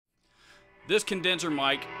This condenser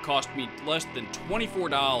mic cost me less than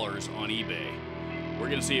 $24 on eBay. We're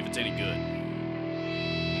gonna see if it's any good.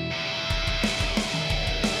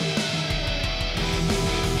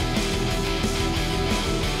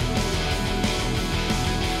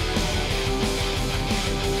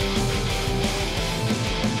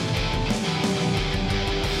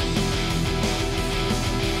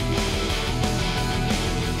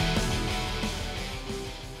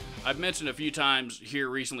 I've mentioned a few times here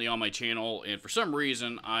recently on my channel, and for some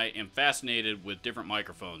reason I am fascinated with different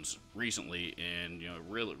microphones recently, and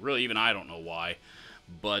really even I don't know why,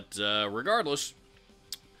 but regardless,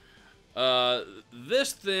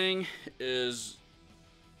 this thing is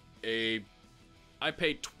I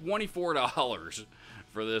paid $24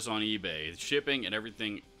 for this on eBay, shipping and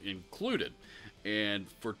everything included, and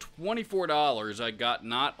for $24 I got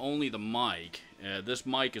not only the mic. This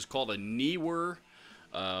mic is called a Neewer,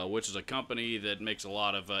 which is a company that makes a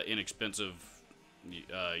lot of inexpensive,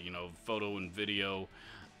 photo and video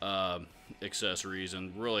accessories.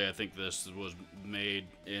 And really, I think this was made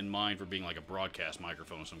in mind for being like a broadcast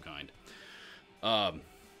microphone of some kind.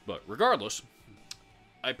 But regardless,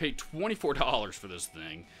 I paid $24 for this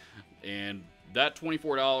thing, and that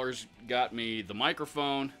 $24 got me the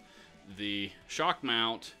microphone, the shock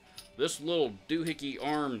mount, this little doohickey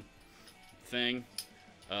arm thing.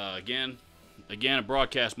 Again, a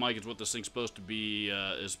broadcast mic is what this thing's supposed to be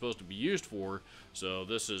used for. So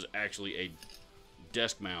this is actually a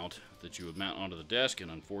desk mount that you would mount onto the desk,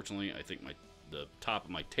 and unfortunately, I think the top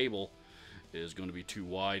of my table is going to be too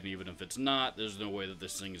wide, and even if it's not, there's no way that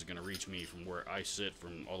this thing is going to reach me from where I sit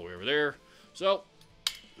from all the way over there. So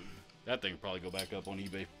that thing will probably go back up on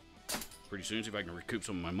eBay pretty soon, see if I can recoup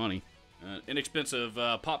some of my money. Inexpensive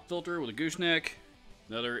pop filter with a gooseneck.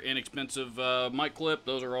 Another inexpensive mic clip.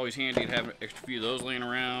 Those are always handy to have an extra few of those laying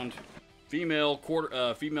around. Female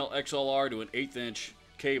XLR to an 1/8 inch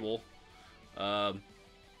cable.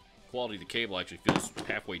 Quality of the cable actually feels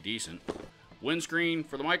halfway decent. Windscreen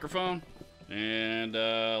for the microphone. And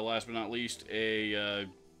last but not least, a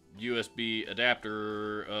USB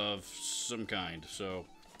adapter of some kind. So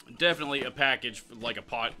definitely a package like a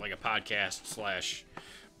podcast slash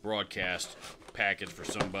broadcast package for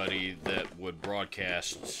somebody that would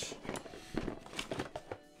broadcast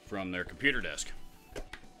from their computer desk.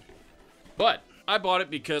 But I bought it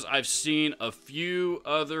because I've seen a few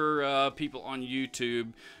other people on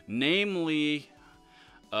YouTube, namely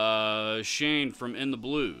Shane from In the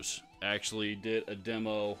Blues, actually did a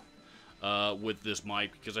demo with this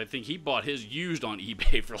mic, because I think he bought his used on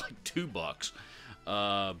eBay for like $2.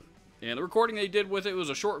 And the recording they did with it was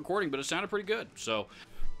a short recording, but it sounded pretty good. So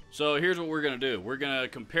here's what we're gonna do. We're gonna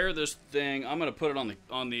compare this thing. I'm gonna put it on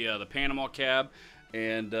the Panama cab,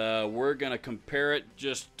 and we're gonna compare it.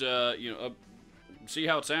 Just see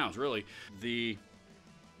how it sounds. Really, the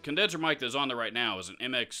condenser mic that's on there right now is an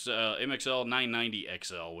MXL 990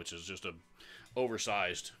 XL, which is just a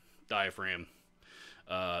oversized diaphragm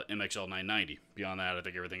MXL 990. Beyond that, I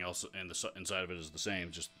think everything else inside of it is the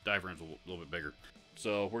same. Just diaphragm's a little bit bigger.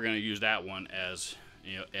 So we're gonna use that one as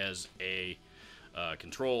a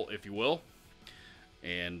control, if you will,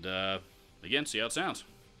 and again, see how it sounds.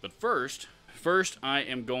 But first I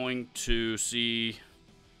am going to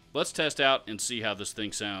let's test out and see how this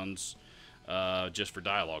thing sounds, just for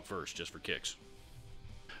dialogue first, just for kicks.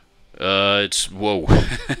 Whoa.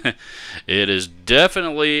 It is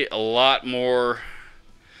definitely a lot more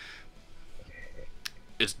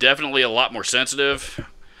sensitive,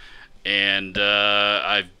 and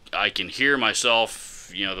I can hear myself.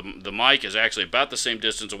 The mic is actually about the same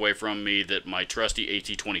distance away from me that my trusty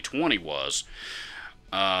AT2020 was.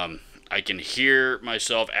 I can hear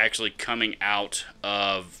myself actually coming out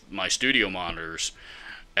of my studio monitors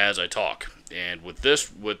as I talk. And with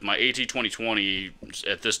my AT2020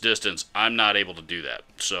 at this distance, I'm not able to do that.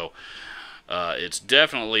 So it's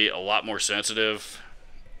definitely a lot more sensitive.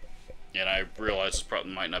 And I realize this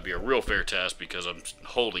probably might not be a real fair test because I'm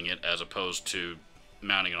holding it as opposed to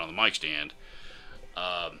mounting it on the mic stand.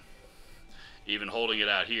 Even holding it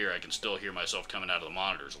out here, I can still hear myself coming out of the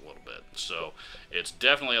monitors a little bit. So it's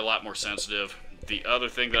definitely a lot more sensitive. The other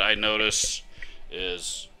thing that I notice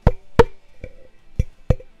is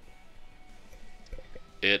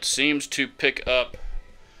it seems to pick up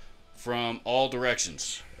from all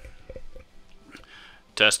directions.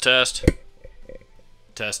 Test, test.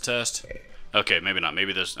 Test, test. Okay, maybe not.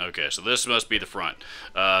 Maybe this. Okay, so this must be the front.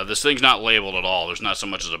 This thing's not labeled at all. There's not so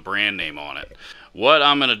much as a brand name on it. What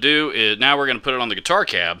I'm going to do is now we're going to put it on the guitar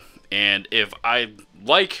cab, and if I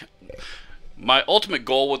like, my ultimate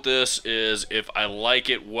goal with this is if I like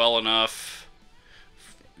it well enough,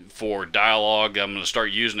 for dialogue. I'm going to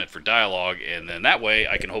start using it for dialogue, and then that way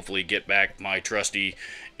I can hopefully get back my trusty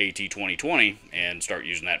AT2020 and start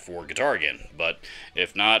using that for guitar again. But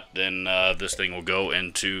if not, then this thing will go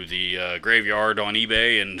into the graveyard on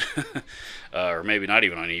eBay, and or maybe not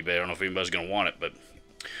even on eBay. I don't know if anybody's going to want it, but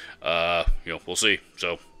you know, we'll see.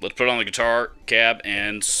 So let's put it on the guitar cab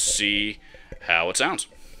and see how it sounds.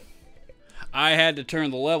 I had to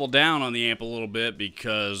turn the level down on the amp a little bit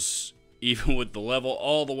because even with the level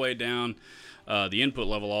all the way down, the input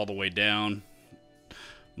level all the way down,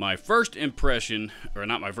 my first impression, or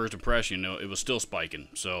not my first impression, no, it was still spiking.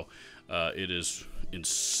 So it is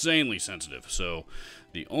insanely sensitive. So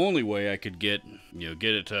the only way I could get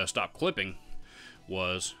it to stop clipping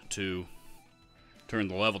was to turn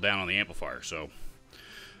the level down on the amplifier. So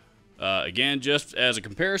again, just as a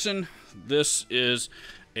comparison, this is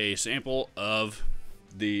a sample of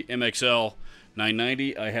the MXL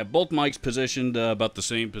 990. I have both mics positioned about the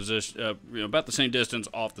same position, about the same distance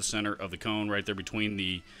off the center of the cone, right there between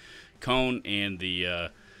the cone and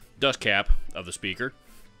the dust cap of the speaker.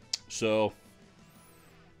 So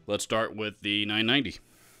let's start with the 990.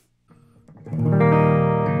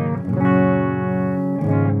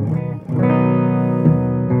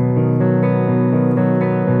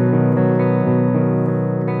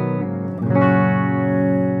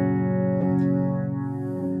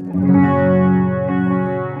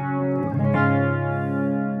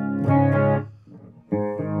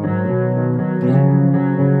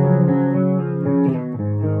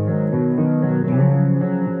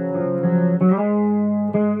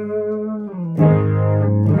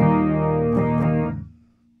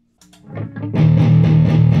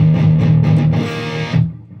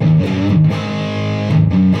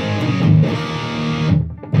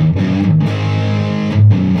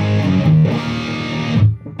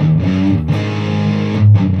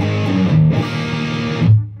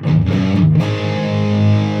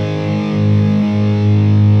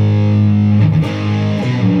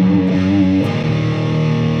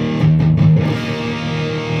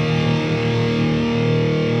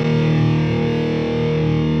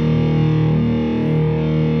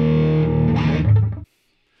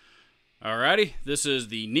 This is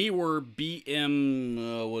the Neewer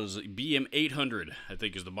BM-800, I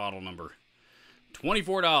think is the model number.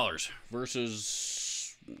 $24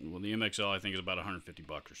 versus, well, the MXL I think is about 150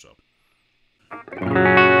 bucks or so.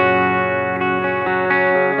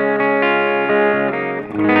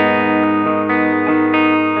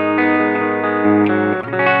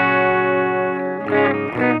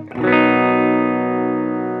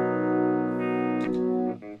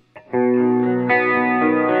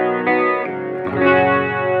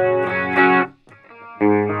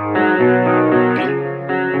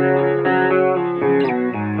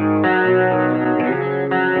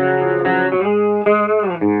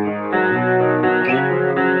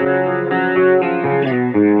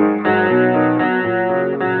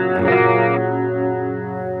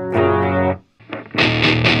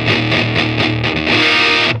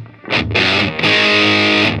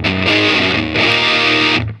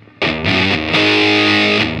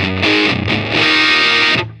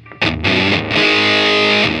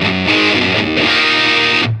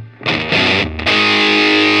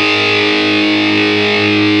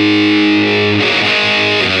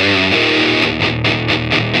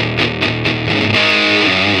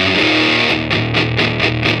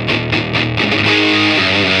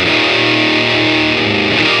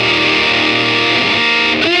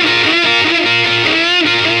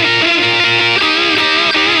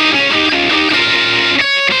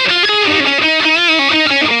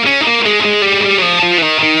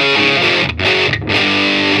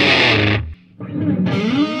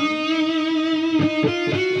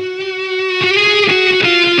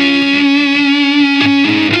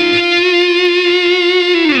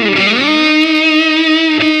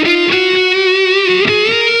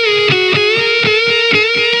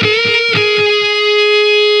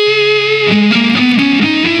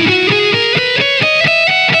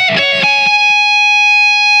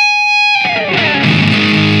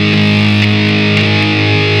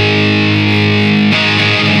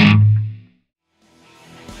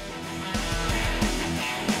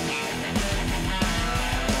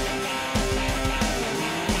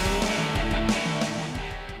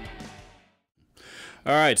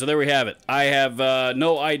 Alright, so there we have it. I have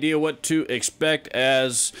no idea what to expect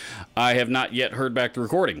as I have not yet heard back the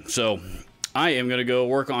recording. So I am going to go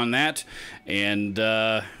work on that, and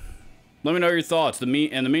let me know your thoughts. In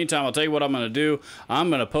the meantime, I'll tell you what I'm going to do. I'm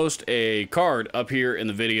going to post a card up here in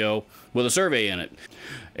the video with a survey in it.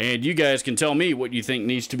 And you guys can tell me what you think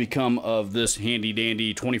needs to become of this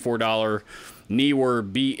handy-dandy $24 Neewer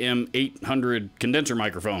BM-800 condenser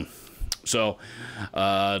microphone. So,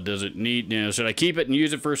 does it need, should I keep it and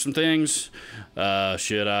use it for some things?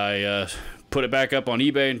 Should I put it back up on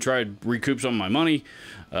eBay and try to recoup some of my money?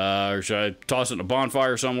 Or should I toss it in a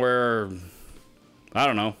bonfire somewhere? I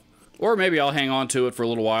don't know. Or maybe I'll hang on to it for a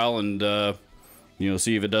little while and,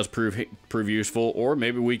 see if it does prove useful. Or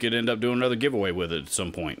maybe we could end up doing another giveaway with it at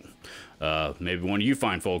some point. Maybe one of you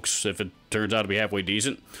fine folks, if it turns out to be halfway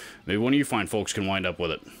decent, maybe one of you fine folks can wind up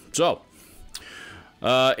with it. So,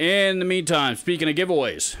 in the meantime, speaking of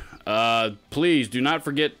giveaways, please do not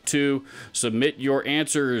forget to submit your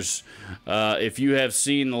answers. If you have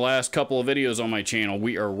seen the last couple of videos on my channel,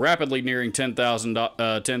 we are rapidly nearing 10,000.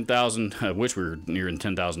 I wish we were nearing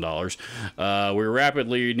 $10,000. We're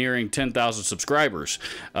rapidly nearing 10,000 subscribers.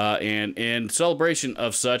 And in celebration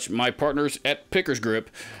of such, my partners at MaxGrip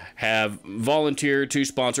have volunteered to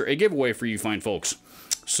sponsor a giveaway for you fine folks.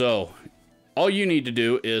 So, all you need to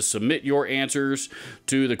do is submit your answers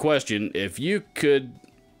to the question: if you could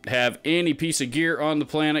have any piece of gear on the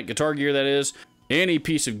planet, guitar gear that is, any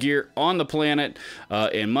piece of gear on the planet,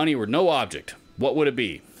 and money were no object, what would it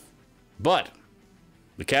be? But,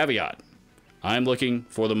 the caveat, I'm looking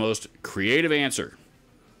for the most creative answer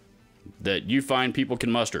that you find people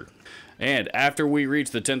can muster. And after we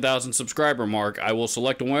reach the 10,000 subscriber mark, I will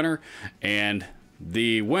select a winner, and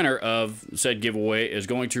the winner of said giveaway is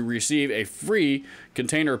going to receive a free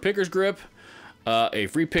container of MaxGrip, a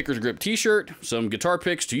free MaxGrip t-shirt, some guitar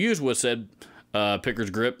picks to use with said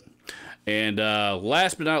MaxGrip, and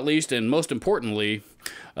last but not least, and most importantly,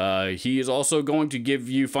 he is also going to give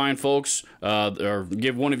you fine folks, or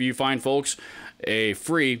give one of you fine folks, a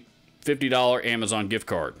free $50 Amazon gift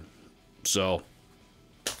card. So,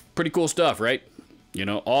 pretty cool stuff, right?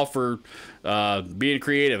 All for being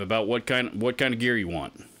creative about what kind of gear you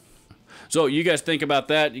want. So you guys think about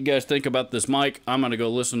that. You guys think about this mic. I'm going to go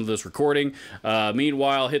listen to this recording.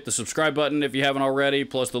 Meanwhile, hit the subscribe button if you haven't already,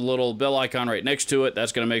 plus the little bell icon right next to it.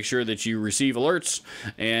 That's going to make sure that you receive alerts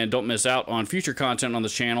and don't miss out on future content on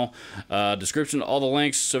this channel. Description, all the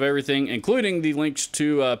links of everything, including the links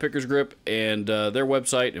to MaxGrip and their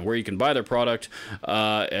website and where you can buy their product,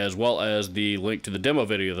 as well as the link to the demo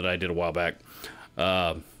video that I did a while back.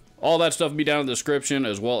 All that stuff will be down in the description,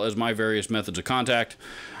 as well as my various methods of contact.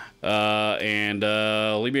 And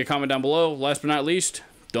leave me a comment down below. Last but not least,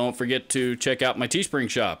 don't forget to check out my Teespring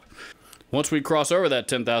shop. Once we cross over that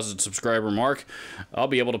 10,000 subscriber mark, I'll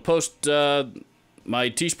be able to post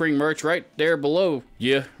my Teespring merch right there below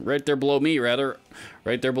you, right there below me, rather,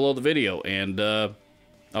 right there below the video, and I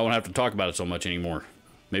won't have to talk about it so much anymore.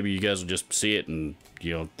 Maybe you guys will just see it and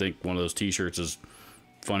think one of those t-shirts is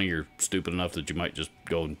funny or stupid enough that you might just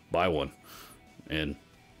go and buy one, and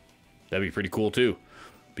that'd be pretty cool too.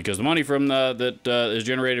 Because the money from that is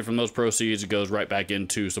generated from those proceeds, it goes right back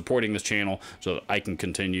into supporting this channel so that I can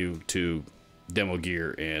continue to demo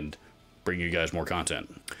gear and bring you guys more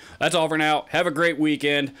content. That's all for now. Have a great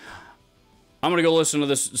weekend. I'm going to go listen to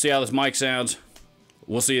this, see how this mic sounds.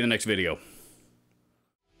 We'll see you in the next video.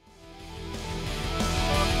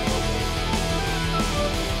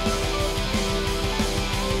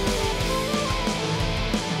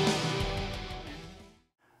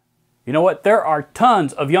 You know what? There are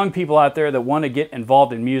tons of young people out there that want to get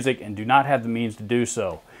involved in music and do not have the means to do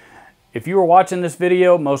so. If you are watching this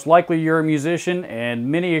video, most likely you're a musician,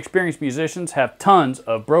 and many experienced musicians have tons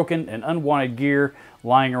of broken and unwanted gear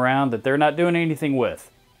lying around that they're not doing anything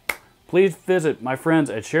with. Please visit my friends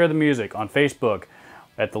at Share the Music on Facebook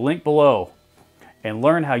at the link below and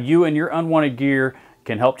learn how you and your unwanted gear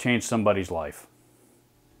can help change somebody's life.